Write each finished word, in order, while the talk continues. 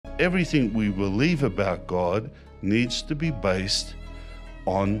everything we believe about God needs to be based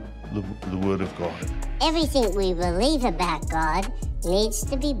on the Word of God. Everything we believe about God needs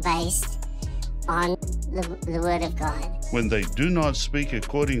to be based on the Word of God. When they do not speak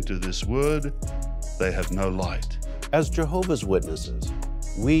according to this Word, they have no light. As Jehovah's Witnesses,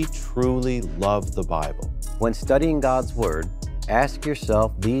 we truly love the Bible. When studying God's Word, ask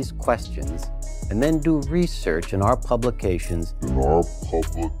yourself these questions and then do research in our publications.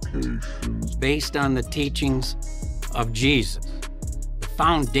 Based on the teachings of Jesus, the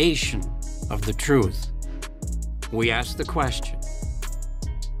foundation of the truth. We ask the question,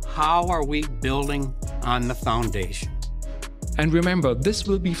 how are we building on the foundation? And remember, this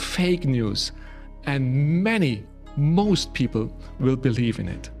will be fake news, and most people will believe in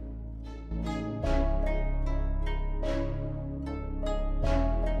it.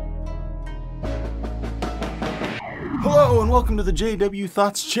 Hello and welcome to the JW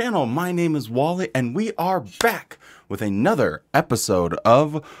Thoughts channel. My name is Wally and we are back with another episode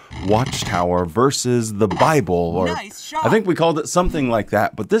of Watchtower versus the Bible, or nice shot. I think we called it something like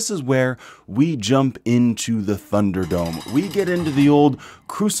that, but this is where we jump into the Thunderdome. We get into the old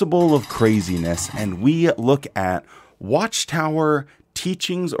crucible of craziness and we look at Watchtower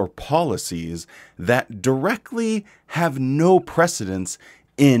teachings or policies that directly have no precedence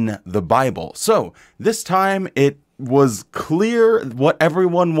in the Bible. So this time it was clear what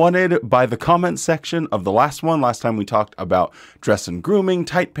everyone wanted by the comment section of the last one. Last time we talked about dress and grooming,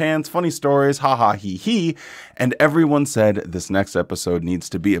 tight pants, funny stories, ha ha he he, and everyone said this next episode needs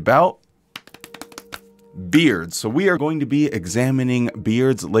to be about beards. So we are going to be examining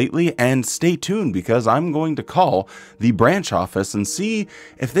beards lately, and stay tuned because I'm going to call the branch office and see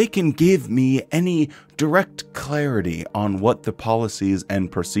if they can give me any direct clarity on what the policies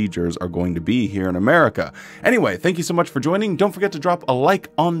and procedures are going to be here in America. Anyway, thank you so much for joining. Don't forget to drop a like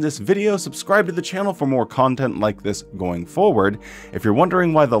on this video, subscribe to the channel for more content like this going forward. If you're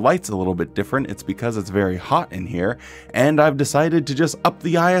wondering why the light's a little bit different, it's because it's very hot in here, and I've decided to just up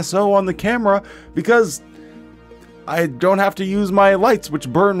the ISO on the camera because I don't have to use my lights, which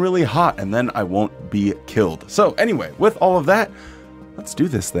burn really hot, and then I won't be killed. So anyway, with all of that, let's do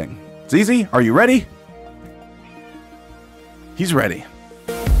this thing. It's easy. Are you ready? He's ready.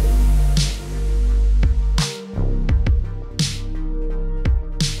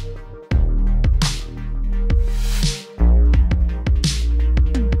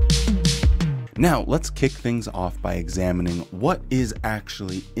 Now, let's kick things off by examining what is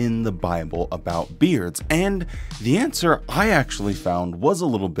actually in the Bible about beards. And the answer I actually found was a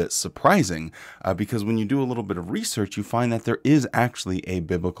little bit surprising because when you do a little bit of research, you find that there is actually a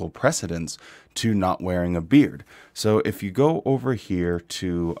biblical precedence to not wearing a beard. So if you go over here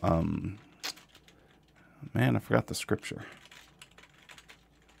to, man, I forgot the scripture.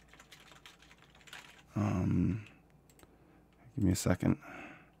 Give me a second.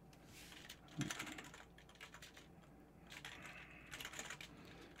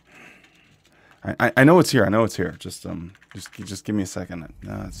 I know it's here. I know it's here. Just give me a second.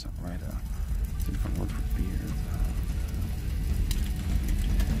 No, that's not right. It's a different word for beard.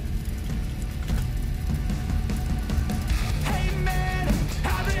 Hey man,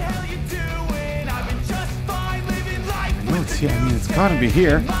 how the hell you doing? I've been just fine living life. I know it's here. I mean, it's got to be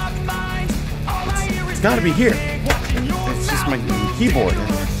here. It's got to be here. It's just my keyboard.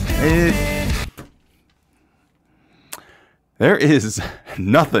 There is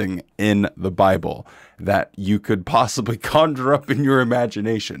nothing in the Bible that you could possibly conjure up in your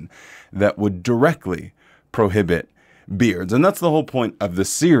imagination that would directly prohibit beards. And that's the whole point of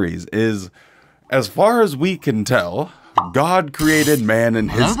this series is, as far as we can tell, God created man in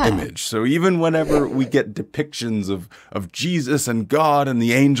his image. So even whenever we get depictions of Jesus and God and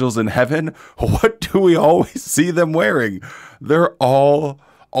the angels in heaven, what do we always see them wearing? They're all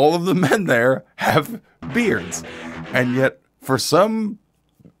of the men there have beards. And yet, for some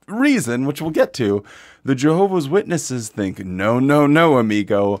reason, which we'll get to, the Jehovah's Witnesses think, no, no, no,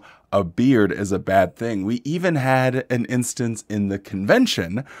 amigo, a beard is a bad thing. We even had an instance in the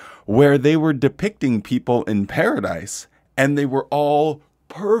convention where they were depicting people in paradise, and they were all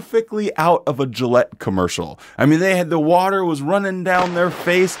perfectly out of a Gillette commercial. I mean, they had, the water was running down their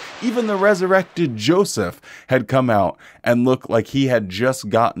face. Even the resurrected Joseph had come out and looked like he had just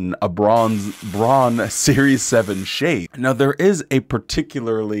gotten a Braun Series 7 shave. Now, there is a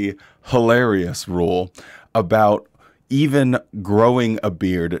particularly hilarious rule about even growing a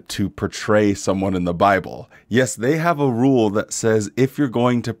beard to portray someone in the Bible. Yes, they have a rule that says if you're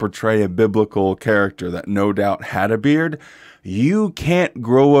going to portray a biblical character that no doubt had a beard, you can't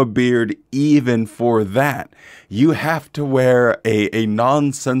grow a beard even for that. You have to wear a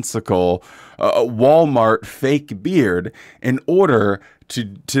nonsensical Walmart fake beard in order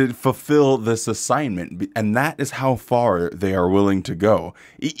to fulfill this assignment. And that is how far they are willing to go.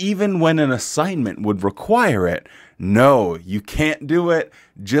 Even when an assignment would require it, no, you can't do it.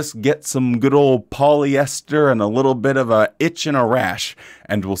 Just get some good old polyester and a little bit of a itch and a rash,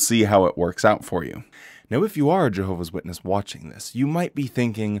 and we'll see how it works out for you. Now, if you are a Jehovah's Witness watching this, you might be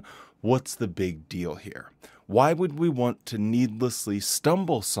thinking, what's the big deal here? Why would we want to needlessly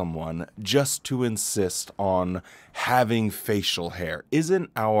stumble someone just to insist on having facial hair?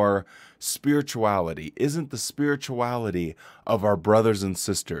 Isn't the spirituality of our brothers and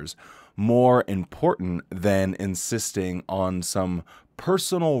sisters more important than insisting on some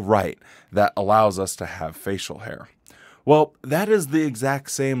personal right that allows us to have facial hair? Well, that is the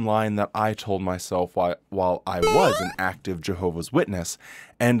exact same line that I told myself while I was an active Jehovah's Witness.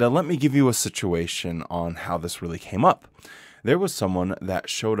 And let me give you a situation on how this really came up. There was someone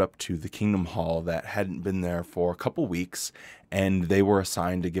that showed up to the Kingdom Hall that hadn't been there for a couple weeks, and they were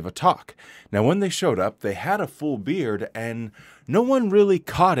assigned to give a talk. Now, when they showed up, they had a full beard, and no one really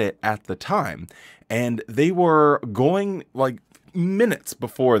caught it at the time. And they were going, like, minutes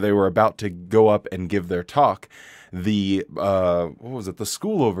before they were about to go up and give their talk, the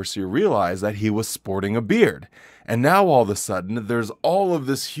school overseer realized that he was sporting a beard. And now all of a sudden, there's all of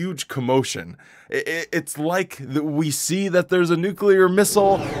this huge commotion. It's like we see that there's a nuclear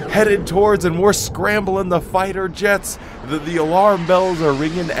missile headed towards, and we're scrambling the fighter jets. The alarm bells are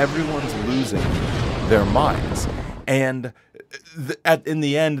ringing. Everyone's losing their minds. And in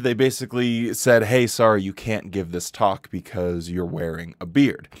the end, they basically said, hey, sorry, you can't give this talk because you're wearing a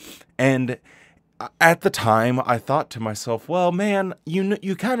beard. And at the time, I thought to myself, well, man,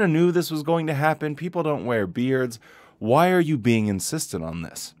 you kind of knew this was going to happen. People don't wear beards. Why are you being insistent on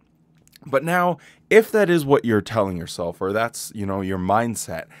this? But now, if that is what you're telling yourself, or that's, your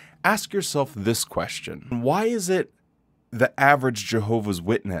mindset, ask yourself this question. Why is it the average Jehovah's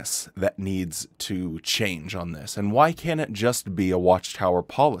Witness that needs to change on this? And why can't it just be a Watchtower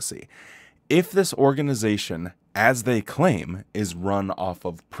policy? If this organization, as they claim, is run off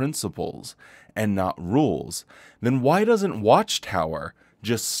of principles and not rules, then why doesn't Watchtower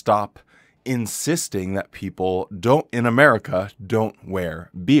just stop insisting that people in America don't wear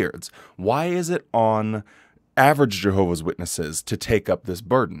beards? Why is it on average Jehovah's Witnesses to take up this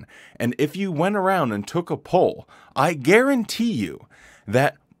burden? And if you went around and took a poll, I guarantee you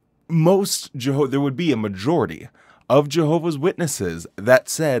that there would be a majority of Jehovah's Witnesses that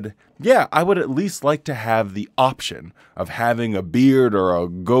said, yeah, I would at least like to have the option of having a beard or a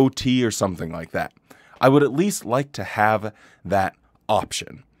goatee or something like that. I would at least like to have that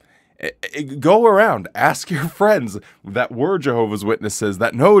option. Go around, ask your friends that were Jehovah's Witnesses,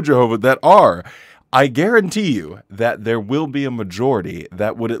 that know Jehovah, that are. I guarantee you that there will be a majority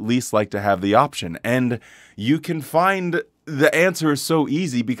that would at least like to have the option. And you can find the answer is so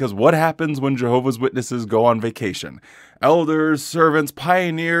easy, because what happens when Jehovah's Witnesses go on vacation? Elders, servants,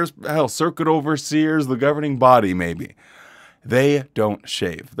 pioneers, hell, circuit overseers, the governing body maybe. They don't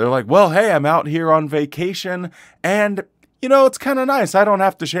shave. They're like, well, hey, I'm out here on vacation, and it's kind of nice. I don't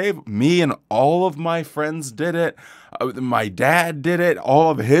have to shave. Me and all of my friends did it. My dad did it.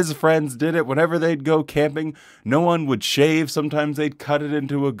 All of his friends did it. Whenever they'd go camping, no one would shave. Sometimes they'd cut it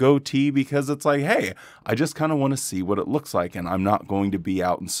into a goatee, because it's like, hey, I just kind of want to see what it looks like, and I'm not going to be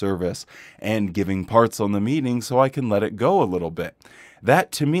out in service and giving parts on the meeting, so I can let it go a little bit.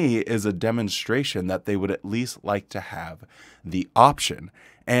 That, to me, is a demonstration that they would at least like to have the option.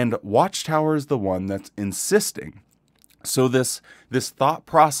 And Watchtower is the one that's insisting. So this thought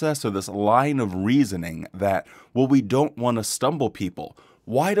process, or this line of reasoning that, well, we don't want to stumble people.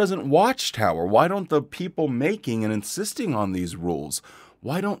 Why doesn't Watchtower, why don't the people making and insisting on these rules,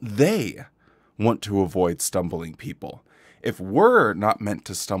 why don't they want to avoid stumbling people? If we're not meant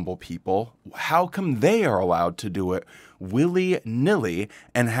to stumble people, how come they are allowed to do it willy-nilly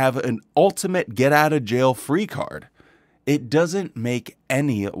and have an ultimate get-out-of-jail-free card? It doesn't make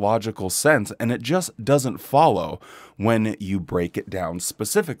any logical sense, and it just doesn't follow when you break it down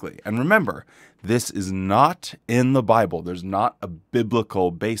specifically. And remember, this is not in the Bible. There's not a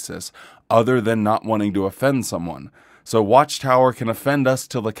biblical basis other than not wanting to offend someone. So Watchtower can offend us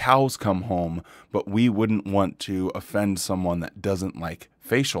till the cows come home, but we wouldn't want to offend someone that doesn't like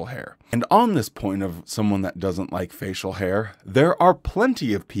facial hair. And on this point of someone that doesn't like facial hair, there are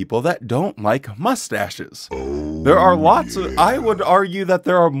plenty of people that don't like mustaches. There are lots of, I would argue that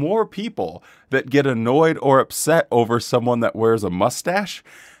there are more people that get annoyed or upset over someone that wears a mustache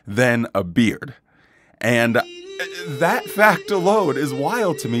than a beard. And that fact alone is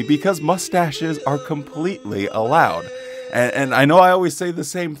wild to me because mustaches are completely allowed. And I know I always say the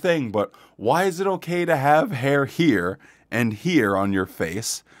same thing, but why is it okay to have hair here and here on your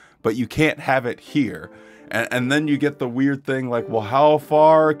face, but you can't have it here? And then you get the weird thing like, well, how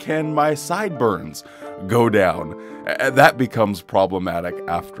far can my sideburns go down? That becomes problematic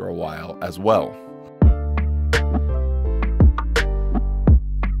after a while as well.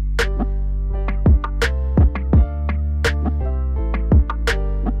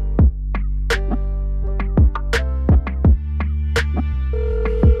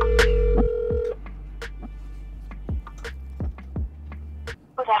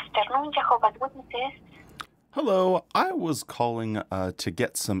 Good afternoon, Jehovah's Witnesses. Hello, I was calling to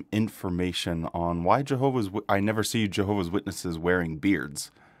get some information on why I never see Jehovah's Witnesses wearing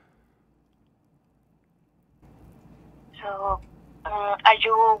beards. So, are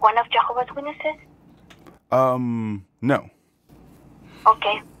you one of Jehovah's Witnesses? No.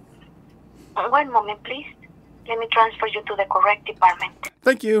 Okay. One moment, please. Let me transfer you to the correct department.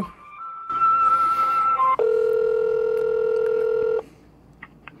 Thank you.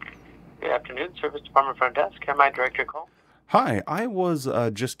 Good afternoon, Service Department Front Desk. Can I direct your call? Hi, I was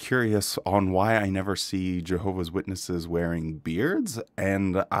just curious on why I never see Jehovah's Witnesses wearing beards,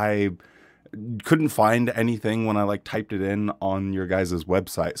 and I couldn't find anything when I typed it in on your guys'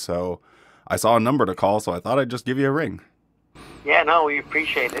 website, so I saw a number to call, so I thought I'd just give you a ring. Yeah, no, we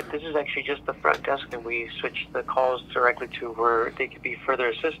appreciate it. This is actually just the front desk, and we switched the calls directly to where they could be further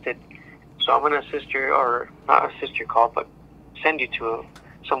assisted. So I'm going to assist you, or not assist your call, but send you to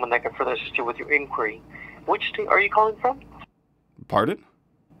someone that can further assist you with your inquiry. Which state are you calling from? Pardon?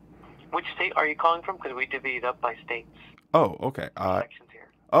 Which state are you calling from? Because we divvy it up by states. Oh, okay. Sections here.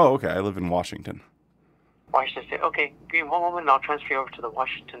 Oh, okay. I live in Washington. Washington State. Okay, give me one moment and I'll transfer you over to the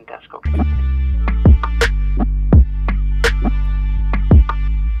Washington desk, okay?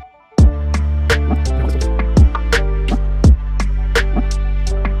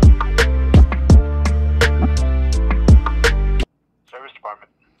 Service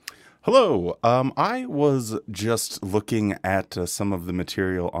Department. Hello. I was just looking at some of the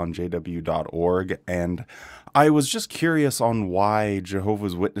material on jw.org, and I was just curious on why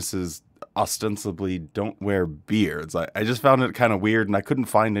Jehovah's Witnesses ostensibly don't wear beards. I just found it kind of weird, and I couldn't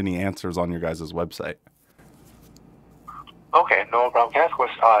find any answers on your guys' website. Okay, no problem. Can I ask what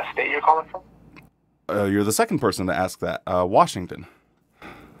state you're calling from? You're the second person to ask that. Washington.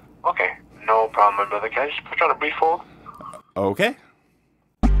 Okay, no problem, my brother. Can I just put you on a brief hold? Okay.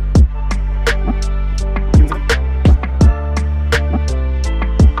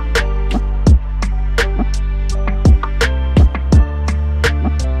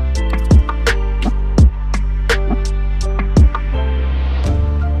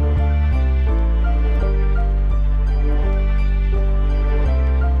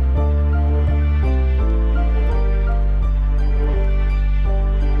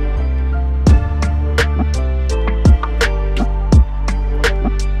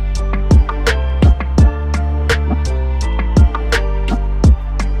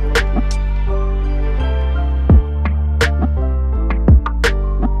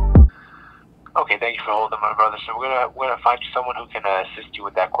 Okay, thank you for holding, my brother. So we're gonna find you someone who can assist you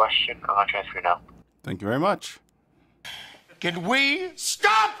with that question. I'm gonna transfer you now. Thank you very much. Can we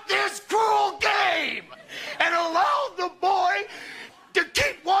stop this cruel game and allow the boy to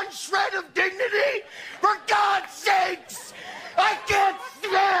keep one shred of dignity? For God's sakes! I can't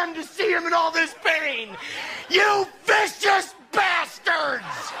stand to see him in all this pain! You vicious bastards!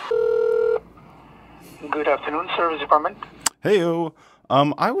 Good afternoon, Service Department. Heyo.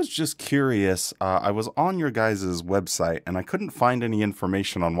 I was just curious. I was on your guys' website, and I couldn't find any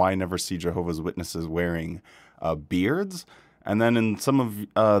information on why I never see Jehovah's Witnesses wearing beards. And then in some of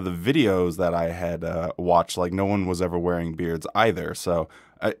the videos that I had watched, no one was ever wearing beards either. So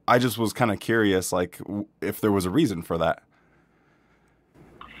I just was kind of curious, if there was a reason for that.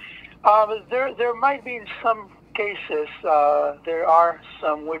 There might be in some cases. There are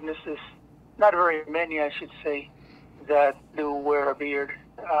some witnesses, not very many, I should say, that do wear a beard,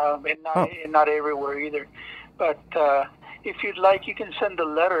 and not everywhere either. But if you'd like, you can send a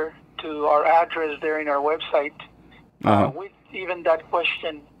letter to our address there in our website with even that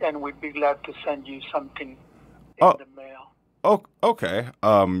question, and we'd be glad to send you something in the Oh, okay.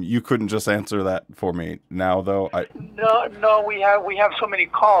 You couldn't just answer that for me now, though. No, we have so many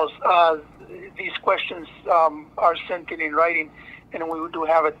calls. These questions are sent in writing, and we do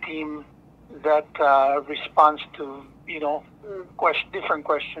have a team that responds to different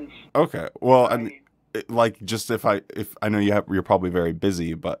questions. Okay. Well, I mean, like, just if I know you're probably very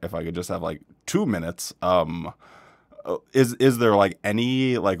busy, but if I could just have like 2 minutes, is there like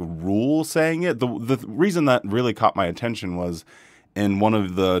any like rule saying it? The reason that really caught my attention was in one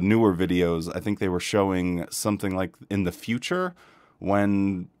of the newer videos. I think they were showing something like in the future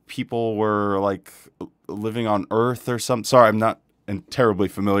when people were like living on Earth or something. Sorry, I'm not terribly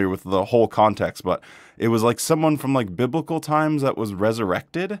familiar with the whole context, but it was like someone from like biblical times that was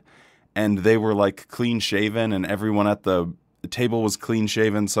resurrected, and they were like clean shaven, and everyone at the table was clean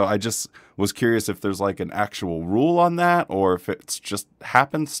shaven. So I just was curious if there's like an actual rule on that, or if it's just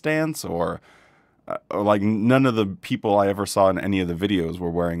happenstance, or like none of the people I ever saw in any of the videos were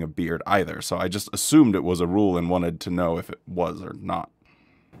wearing a beard either. So I just assumed it was a rule and wanted to know if it was or not.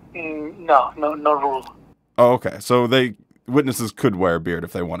 No rule. Oh, okay. So witnesses could wear a beard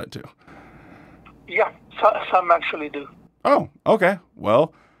if they wanted to. Yeah, some actually do. Oh, okay.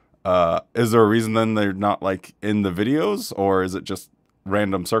 Well, is there a reason then they're not like in the videos, or is it just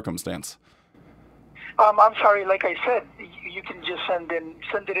random circumstance? I'm sorry. Like I said, you can just send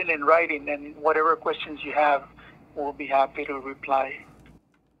it in writing, and whatever questions you have, we'll be happy to reply.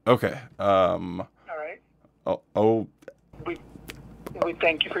 Okay. All right. Oh. We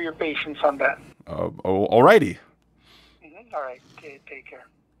thank you for your patience on that. Alrighty. All right. Take care.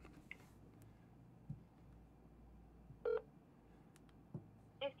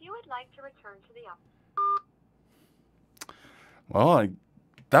 If you would like to return to the office. Well,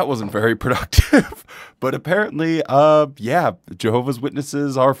 that wasn't very productive, but apparently, yeah, Jehovah's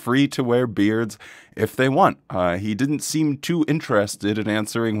Witnesses are free to wear beards if they want. He didn't seem too interested in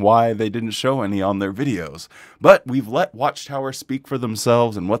answering why they didn't show any on their videos, but we've let Watchtower speak for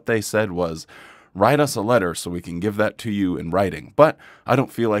themselves, and what they said was, write us a letter so we can give that to you in writing. But I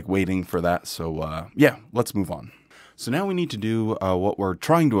don't feel like waiting for that, so yeah, let's move on. So now we need to do what we're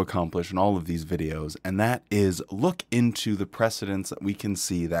trying to accomplish in all of these videos, and that is look into the precedents that we can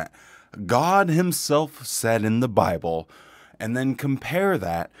see that God himself said in the Bible, and then compare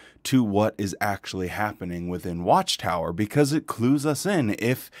that to what is actually happening within Watchtower, because it clues us in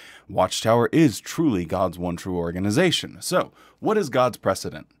if Watchtower is truly God's one true organization. So, what is God's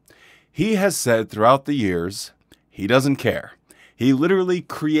precedent? He has said throughout the years, he doesn't care. He literally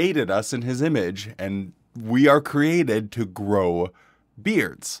created us in his image, and we are created to grow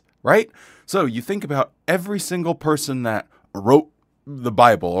beards, right? So you think about every single person that wrote the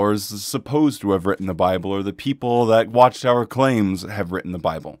Bible, or is supposed to have written the Bible, or the people that Watchtower claims have written the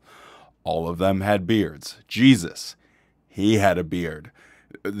Bible. All of them had beards. Jesus, he had a beard.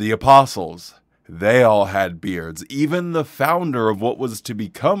 The apostles, they all had beards. Even the founder of what was to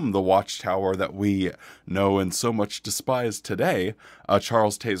become the Watchtower that we know and so much despise today,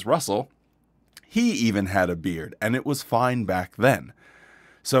 Charles Taze Russell, he even had a beard, and it was fine back then.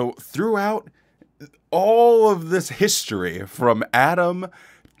 So throughout all of this history, from Adam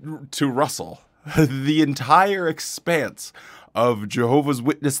to Russell, the entire expanse of Jehovah's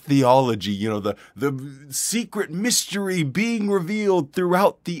Witness theology, you know, the secret mystery being revealed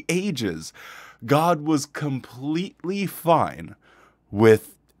throughout the ages, God was completely fine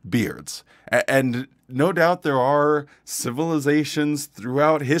with beards. And no doubt there are civilizations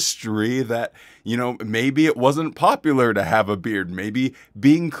throughout history that, you know, maybe it wasn't popular to have a beard. Maybe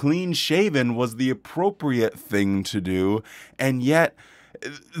being clean shaven was the appropriate thing to do. And yet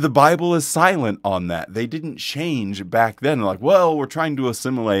the Bible is silent on that. They didn't change back then. Like, well, we're trying to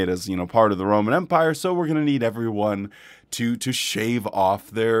assimilate as, you know, part of the Roman Empire, so we're going to need everyone to shave off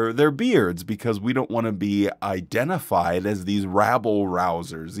their beards, because we don't want to be identified as these rabble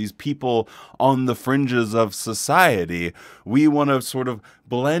rousers, these people on the fringes of society. We want to sort of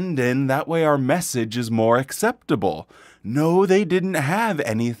blend in, that way our message is more acceptable. No, they didn't have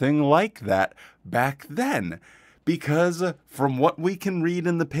anything like that back then. Because from what we can read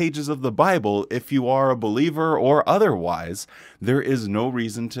in the pages of the Bible, if you are a believer or otherwise, there is no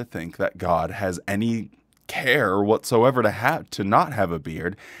reason to think that God has any care whatsoever to not have a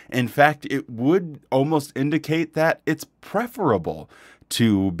beard. In fact, it would almost indicate that it's preferable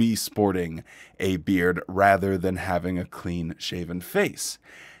to be sporting a beard rather than having a clean shaven face.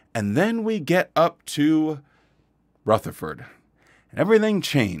 And then we get up to Rutherford. Everything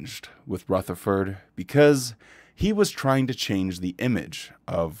changed with Rutherford because he was trying to change the image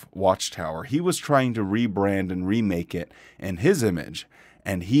of Watchtower. He was trying to rebrand and remake it in his image,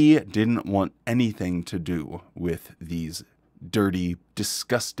 and he didn't want anything to do with these dirty,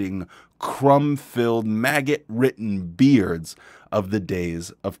 disgusting, crumb-filled, maggot-written beards of the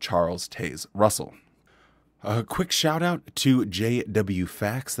days of Charles Taze Russell. A quick shout out to JW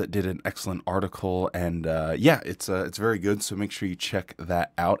Facts that did an excellent article, and yeah, it's very good, so make sure you check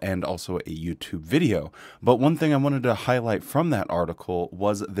that out, and also a YouTube video. But one thing I wanted to highlight from that article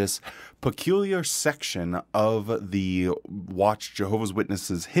was this peculiar section of the Jehovah's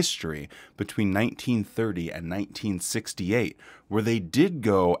Witnesses history between 1930 and 1968, where they did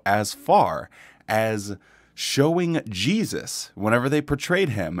go as far as showing Jesus, whenever they portrayed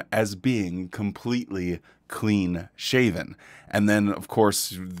him, as being completely clean shaven. And then, of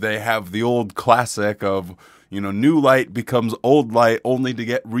course, they have the old classic of, you know, new light becomes old light, only to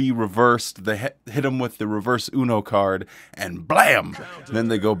get reversed. They hit him with the reverse Uno card, and blam! Then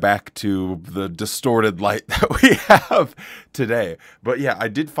they go back to the distorted light that we have today. But yeah, I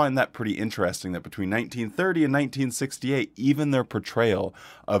did find that pretty interesting, that between 1930 and 1968, even their portrayal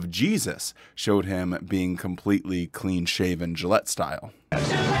of Jesus showed him being completely clean-shaven, Gillette style.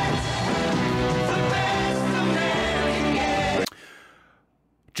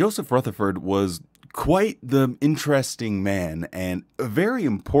 Joseph Rutherford was quite the interesting man and a very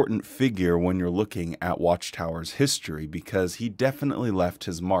important figure when you're looking at Watchtower's history, because he definitely left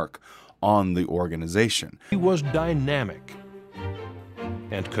his mark on the organization. He was dynamic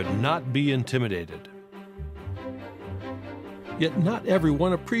and could not be intimidated. Yet not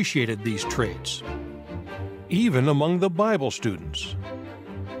everyone appreciated these traits, even among the Bible students.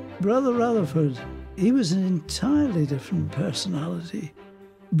 Brother Rutherford, he was an entirely different personality.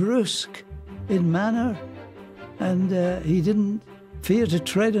 Brusque in manner, and he didn't fear to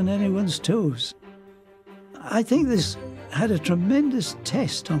tread on anyone's toes. I think this had a tremendous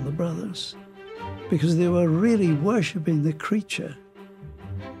test on the brothers, because they were really worshipping the creature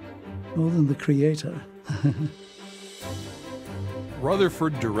more than the creator.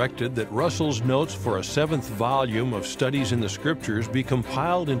 Rutherford directed that Russell's notes for a 7th volume of Studies in the Scriptures be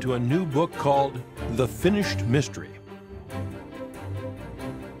compiled into a new book called The Finished Mystery.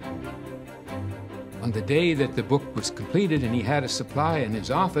 On the day that the book was completed and he had a supply in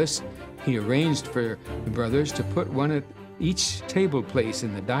his office, he arranged for the brothers to put one at each table place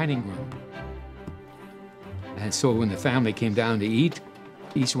in the dining room. And so when the family came down to eat,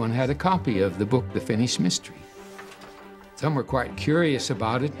 each one had a copy of the book, The Finished Mystery. Some were quite curious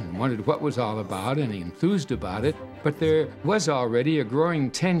about it and wondered what it was all about and enthused about it, but there was already a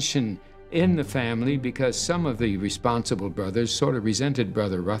growing tension in the family because some of the responsible brothers sort of resented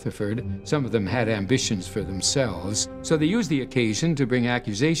Brother Rutherford. Some of them had ambitions for themselves, so they used the occasion to bring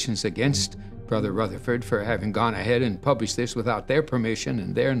accusations against Brother Rutherford for having gone ahead and published this without their permission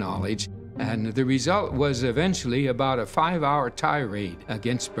and their knowledge. And the result was eventually about a 5-hour tirade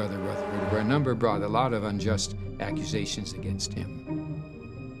against Brother Rutherford, where a number brought a lot of unjust accusations against him.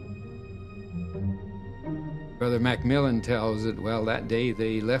 Brother Macmillan tells that, well, that day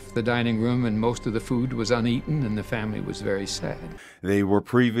they left the dining room and most of the food was uneaten and the family was very sad. They were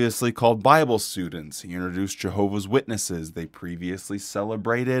previously called Bible students. He introduced Jehovah's Witnesses. They previously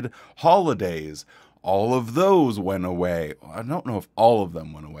celebrated holidays. All of those went away. I don't know if all of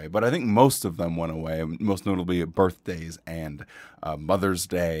them went away, but I think most of them went away, most notably birthdays and Mother's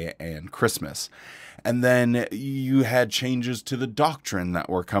Day and Christmas. And then you had changes to the doctrine that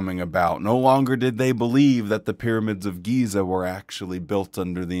were coming about. No longer did they believe that the pyramids of Giza were actually built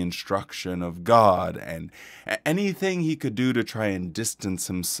under the instruction of God, and anything he could do to try and distance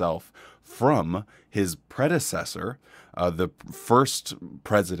himself from his predecessor, the first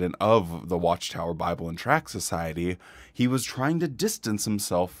president of the Watchtower Bible and Tract Society. He was trying to distance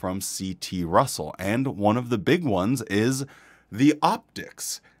himself from C.T. Russell, and one of the big ones is the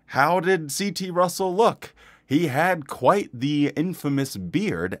optics. How did C.T. Russell look? He had quite the infamous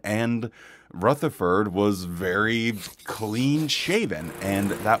beard, and Rutherford was very clean-shaven,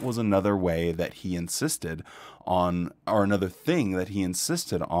 and that was another way that he insisted on, or another thing that he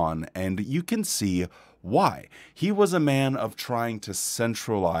insisted on, and you can see why. He was a man of trying to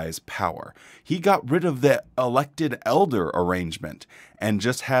centralize power. He got rid of the elected elder arrangement and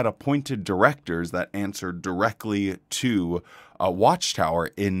just had appointed directors that answered directly to a Watchtower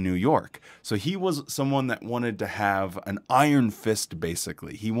in New York. So he was someone that wanted to have an iron fist,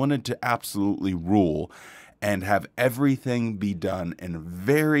 basically. He wanted to absolutely rule and have everything be done in a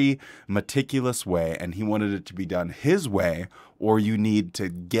very meticulous way, and he wanted it to be done his way, or you need to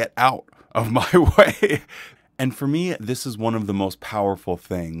get out of my way. And for me, this is one of the most powerful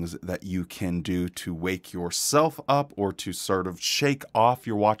things that you can do to wake yourself up or to sort of shake off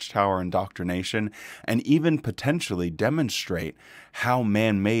your Watchtower indoctrination and even potentially demonstrate how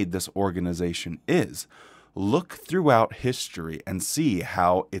man-made this organization is. look throughout history and see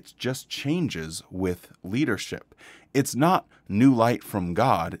how it just changes with leadership. It's not new light from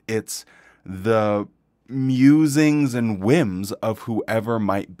God. It's the musings and whims of whoever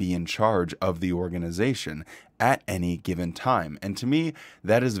might be in charge of the organization at any given time. And to me,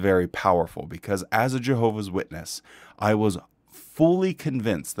 that is very powerful, because as a Jehovah's Witness, I was fully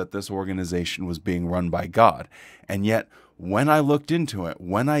convinced that this organization was being run by God. And yet, when I looked into it,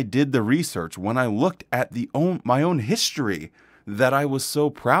 when I did the research, when I looked at my own history that I was so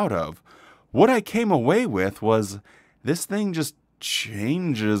proud of, what I came away with was, this thing just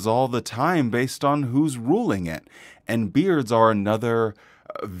changes all the time based on who's ruling it. And beards are another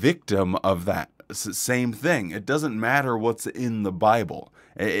victim of that same thing. It doesn't matter what's in the Bible.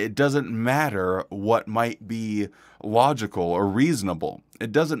 It doesn't matter what might be logical or reasonable.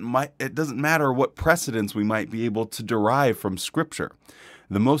 It doesn't matter what precedents we might be able to derive from Scripture.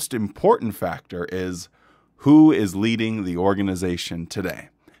 The most important factor is who is leading the organization today.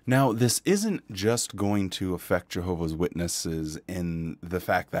 Now, this isn't just going to affect Jehovah's Witnesses in the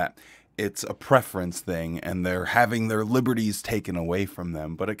fact that it's a preference thing and they're having their liberties taken away from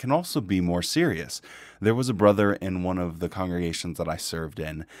them, but it can also be more serious. There was a brother in one of the congregations that I served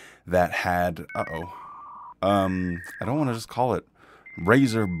in that had, I don't want to just call it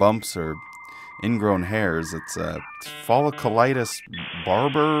razor bumps or ingrown hairs. It's folliculitis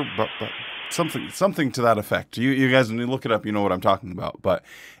barber, something to that effect. You guys, when you look it up, you know what I'm talking about. But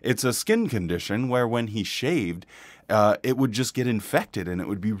it's a skin condition where when he shaved, it would just get infected and it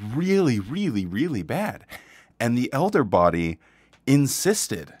would be really, really, really bad. And the elder body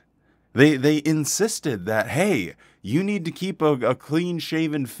insisted. They insisted that, hey, you need to keep a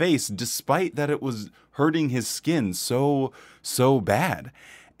clean-shaven face, despite that it was hurting his skin so bad.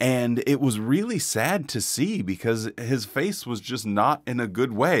 And it was really sad to see, because his face was just not in a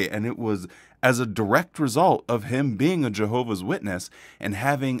good way. And it was as a direct result of him being a Jehovah's Witness and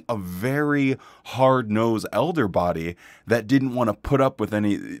having a very hard-nosed elder body that didn't want to put up with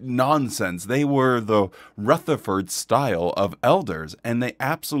any nonsense. They were the Rutherford style of elders, and they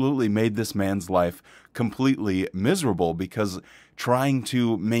absolutely made this man's life completely miserable, because trying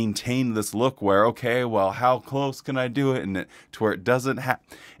to maintain this look where, okay, well, how close can I do it, and to where it doesn't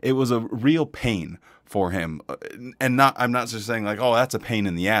it was a real pain for him. And I'm not just saying like, oh, that's a pain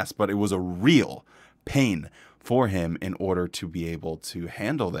in the ass, but it was a real pain for him in order to be able to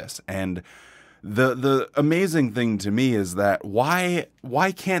handle this. And the amazing thing to me is that why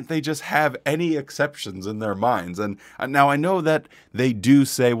can't they just have any exceptions in their minds? And now I know that they do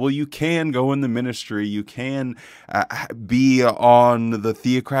say, well, you can go in the ministry, you can be on the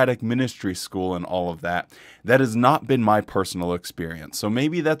theocratic ministry school and all of that. That has not been my personal experience. So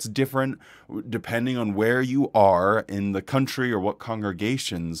maybe that's different depending on where you are in the country or what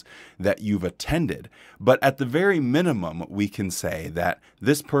congregations that you've attended. But at the very minimum, we can say that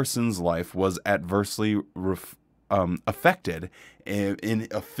this person's life was adversely affected in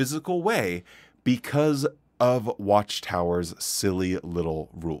a physical way because of Watchtower's silly little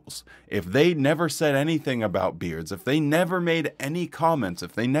rules. If they never said anything about beards, if they never made any comments,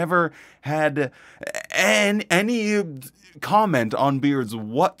 if they never had any comment on beards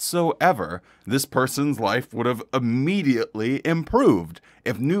whatsoever, this person's life would have immediately improved.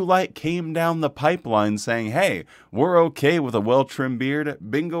 If New Light came down the pipeline saying, hey, we're okay with a well-trimmed beard,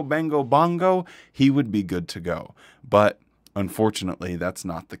 bingo, bango, bongo, he would be good to go. But unfortunately, that's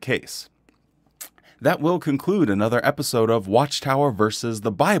not the case. That will conclude another episode of Watchtower versus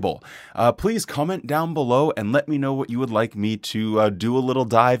the Bible. Please comment down below and let me know what you would like me to do a little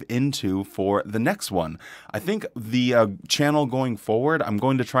dive into for the next one. I think the channel going forward, I'm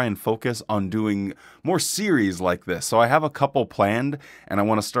going to try and focus on doing more series like this. So I have a couple planned, and I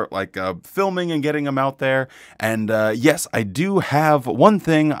want to start like filming and getting them out there. And yes, I do have one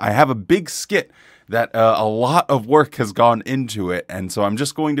thing. I have a big skit that a lot of work has gone into it, and so I'm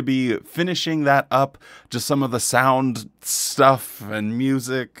just going to be finishing that up. Just some of the sound stuff and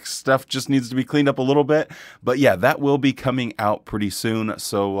music stuff just needs to be cleaned up a little bit, but yeah, that will be coming out pretty soon.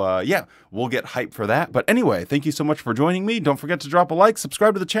 So yeah, we'll get hyped for that. But anyway, thank you so much for joining me. Don't forget to drop a like,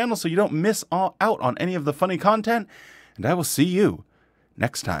 subscribe to the channel so you don't miss out on any of the funny content, and I will see you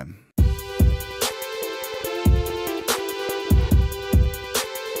next time.